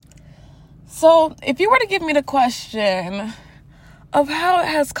So, if you were to give me the question of how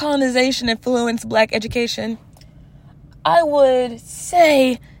has colonization influenced Black education, I would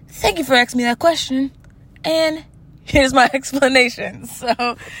say, thank you for asking me that question, and here's my explanation.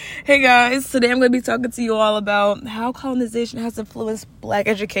 So, hey guys, today I'm going to be talking to you all about how colonization has influenced Black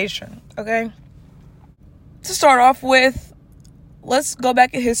education, okay? To start off with, let's go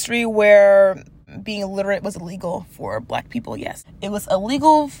back in history where being illiterate was illegal for Black people. Yes, it was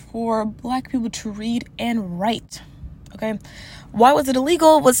illegal for Black people to read and write. Okay, why was it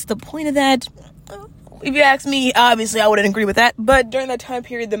illegal? What's the point of that? If you ask me, obviously I wouldn't agree with that. But during that time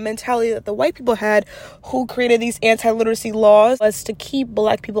period, the mentality that the white people had, who created these anti-literacy laws, was to keep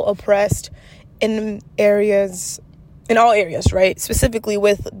Black people oppressed in all areas, right? Specifically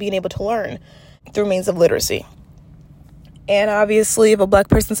with being able to learn through means of literacy. And obviously, if a Black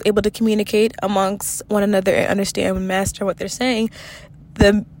person is able to communicate amongst one another and understand and master what they're saying,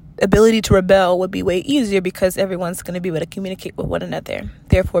 the ability to rebel would be way easier because everyone's going to be able to communicate with one another.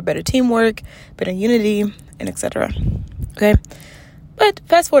 Therefore, better teamwork, better unity, and etc. Okay? But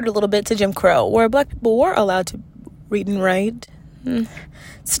fast forward a little bit to Jim Crow, where Black people were allowed to read and write.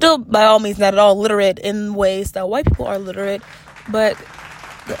 Still, by all means, not at all literate in ways that white people are literate, but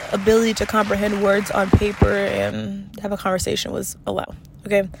the ability to comprehend words on paper and have a conversation was allowed.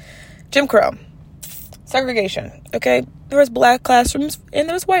 Okay, Jim Crow, segregation. Okay, there was Black classrooms and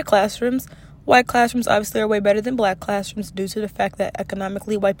there was white classrooms. White classrooms obviously are way better than Black classrooms due to the fact that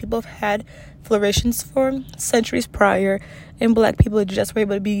economically white people have had flourishes for centuries prior, and Black people just were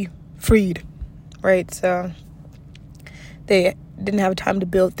able to be freed, right? So they didn't have time to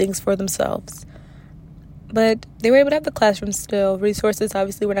build things for themselves. But they were able to have the classroom still. Resources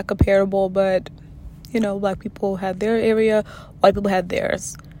obviously were not comparable, but, Black people had their area, white people had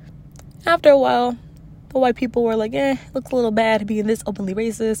theirs. After a while, the white people were like, it looks a little bad being this openly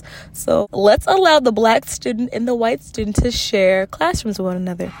racist. So let's allow the Black student and the white student to share classrooms with one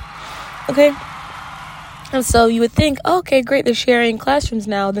another. Okay? And so you would think, okay, great, they're sharing classrooms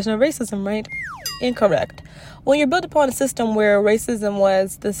now. There's no racism, right? Incorrect. When you're built upon a system where racism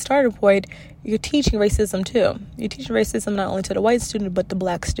was the starting point, you're teaching racism too. You're teaching racism not only to the white student, but the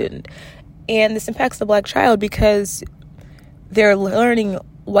Black student. And this impacts the Black child because they're learning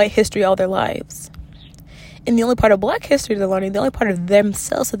white history all their lives. And the only part of Black history they're learning, the only part of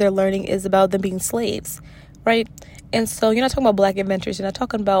themselves that they're learning is about them being slaves, right? And so you're not talking about Black inventors. You're not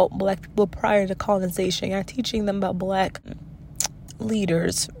talking about Black people prior to colonization. You're not teaching them about Black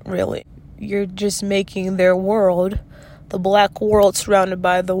leaders, really. You're just making their world, the Black world, surrounded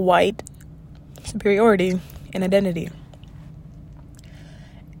by the white superiority and identity.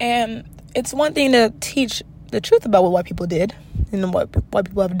 And it's one thing to teach the truth about what white people did and what white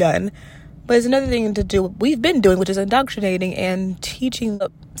people have done, but it's another thing to do what we've been doing, which is indoctrinating and teaching the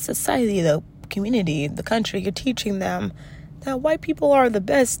society, the community, the country. You're teaching them that white people are the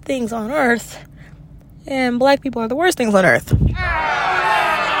best things on earth and Black people are the worst things on earth.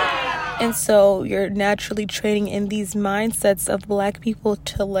 And so you're naturally training in these mindsets of Black people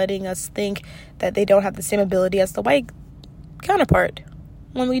to letting us think that they don't have the same ability as the white counterpart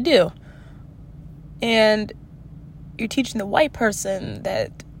when we do. And you're teaching the white person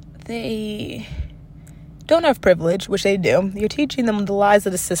that they don't have privilege, which they do. You're teaching them the lies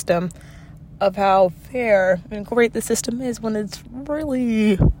of the system, of how fair and great the system is when it's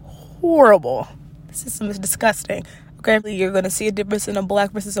really horrible. The system is disgusting. Okay, you're going to see a difference in a Black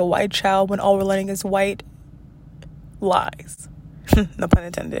versus a white child when all we're learning is white lies. No pun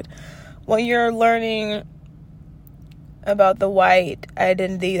intended. When you're learning about the white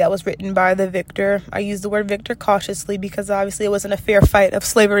identity that was written by the victor, I use the word victor cautiously because obviously it wasn't a fair fight of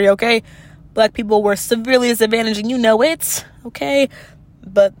slavery, okay? Black people were severely disadvantaged and you know it, okay?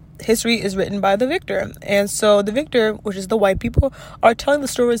 But history is written by the victor. And so the victor, which is the white people, are telling the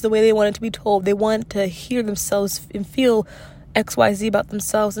stories the way they want it to be told. They want to hear themselves and feel XYZ about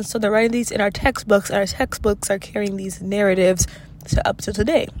themselves. And so they're writing these in our textbooks, and our textbooks are carrying these narratives up to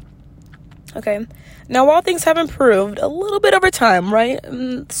today. Okay. Now, while things have improved a little bit over time, right?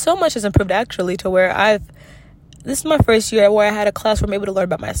 So much has improved actually to where this is my first year where I had a class where I'm able to learn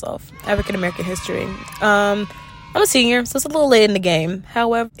about myself, African American history. I'm a senior, so it's a little late in the game.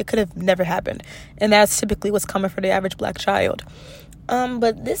 However, it could have never happened. And that's typically what's common for the average Black child.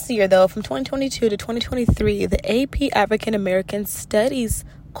 But this year, though, from 2022 to 2023, the AP African American Studies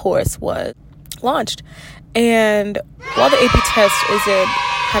course was launched. And while the AP test isn't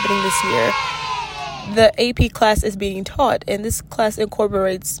happening this year, the AP class is being taught. And this class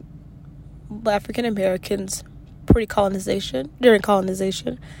incorporates African Americans during colonization,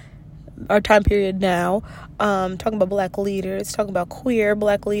 our time period now, talking about black leaders, talking about queer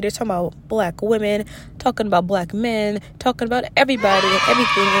black leaders, talking about black women, talking about black men, talking about everybody and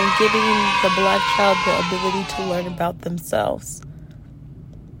everything, and giving the black child the ability to learn about themselves.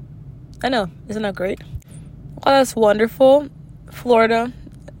 I know, isn't that great? Well, that's wonderful. Florida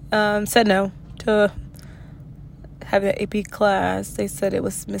said no to having an AP class. They said it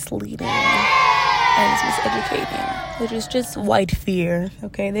was misleading and it's miseducating, which is just white fear,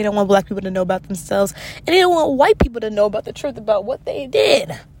 okay? They don't want black people to know about themselves, and they don't want white people to know about the truth about what they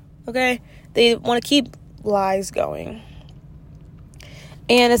did, okay? They want to keep lies going.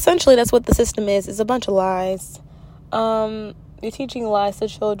 And essentially, that's what the system is. It's a bunch of lies. You're teaching lies to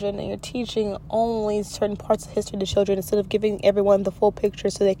children, and you're teaching only certain parts of history to children instead of giving everyone the full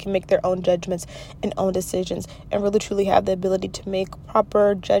picture so they can make their own judgments and own decisions and really truly have the ability to make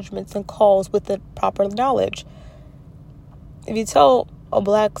proper judgments and calls with the proper knowledge. If you tell a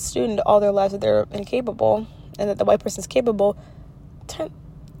black student all their lives that they're incapable and that the white person's capable,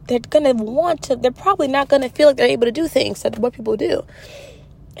 they're probably not going to feel like they're able to do things that white people do.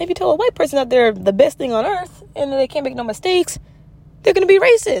 If you tell a white person that they're the best thing on earth and that they can't make no mistakes, they're going to be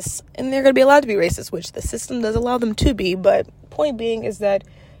racist, and they're going to be allowed to be racist, which the system does allow them to be. But point being is that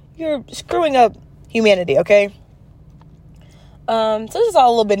you're screwing up humanity, okay? So this is all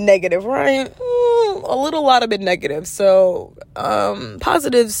a little bit negative, right? A lot of bit negative. So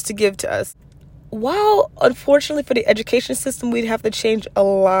positives to give to us. While unfortunately for the education system, we'd have to change a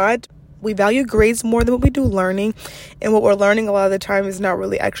lot. We value grades more than what we do learning, and what we're learning a lot of the time is not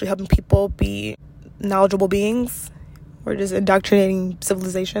really actually helping people be knowledgeable beings. We're just indoctrinating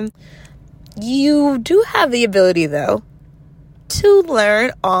civilization. You do have the ability, though, to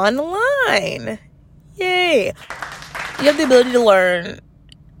learn online. Yay. You have the ability to learn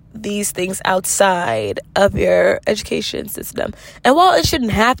these things outside of your education system. And while it shouldn't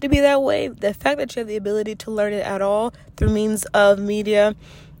have to be that way, the fact that you have the ability to learn it at all through means of media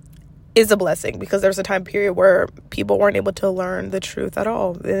is a blessing, because there's a time period where people weren't able to learn the truth at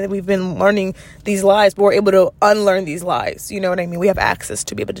all. And we've been learning these lies, but we're able to unlearn these lies. You know what I mean? We have access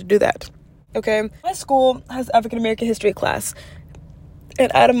to be able to do that. Okay? My school has African American history class. And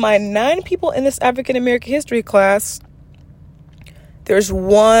out of my 9 people in this African American history class, there's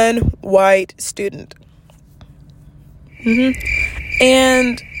 1 white student.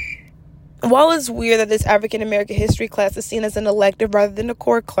 And while it's weird that this African American history class is seen as an elective rather than a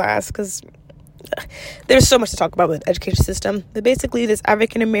core class, because there's so much to talk about with the education system, but basically this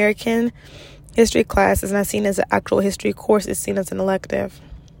African American history class is not seen as an actual history course, it's seen as an elective.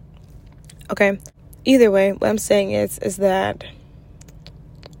 Okay? Either way, what I'm saying is that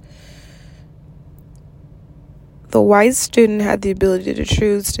the white student had the ability to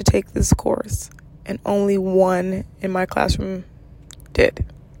choose to take this course, and only 1 in my classroom did.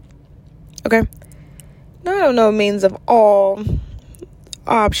 Okay? Now, I don't know means of all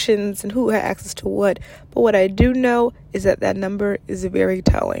options and who had access to what, but what I do know is that number is very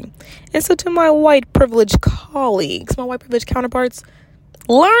telling. And so to my white privileged colleagues, my white privileged counterparts,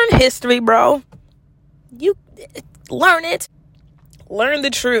 learn history, bro. You learn it. Learn the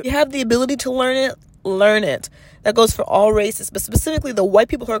truth. You have the ability to learn it. Learn it. That goes for all races, but specifically the white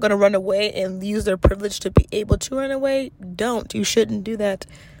people who are going to run away and use their privilege to be able to run away. Don't. You shouldn't do that.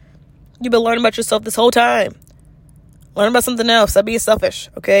 You've been learning about yourself this whole time. Learn about something else. Stop being selfish,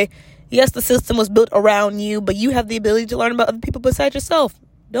 okay? Yes, the system was built around you, but you have the ability to learn about other people besides yourself.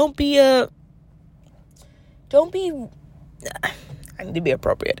 I need to be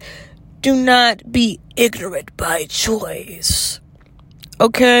appropriate. Do not be ignorant by choice.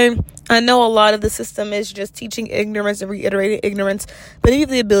 Okay? I know a lot of the system is just teaching ignorance and reiterating ignorance, but if you have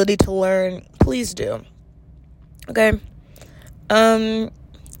the ability to learn, please do. Okay?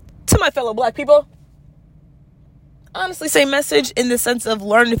 To my fellow black people, honestly, same message in the sense of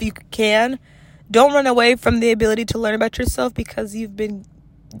learn if you can. Don't run away from the ability to learn about yourself, because you've been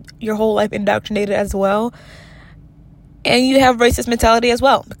your whole life indoctrinated as well. And you have racist mentality as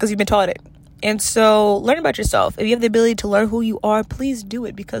well, because you've been taught it. And so learn about yourself. If you have the ability to learn who you are, please do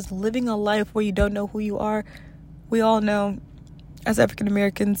it, because living a life where you don't know who you are, we all know as African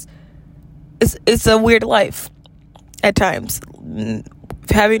Americans, it's a weird life at times.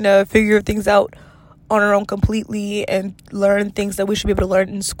 Having to figure things out on our own completely and learn things that we should be able to learn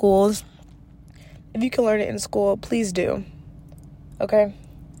in schools. If you can learn it in school, please do. Okay?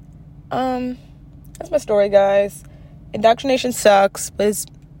 That's my story, guys. Indoctrination sucks, but it's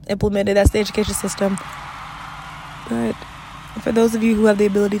implemented. That's the education system. But for those of you who have the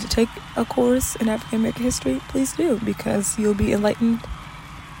ability to take a course in African American history, please do, because you'll be enlightened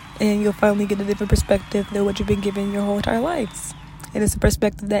and you'll finally get a different perspective than what you've been given your whole entire lives. and it's a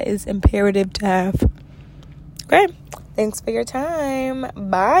perspective that is imperative to have. Okay, thanks for your time.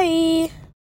 Bye.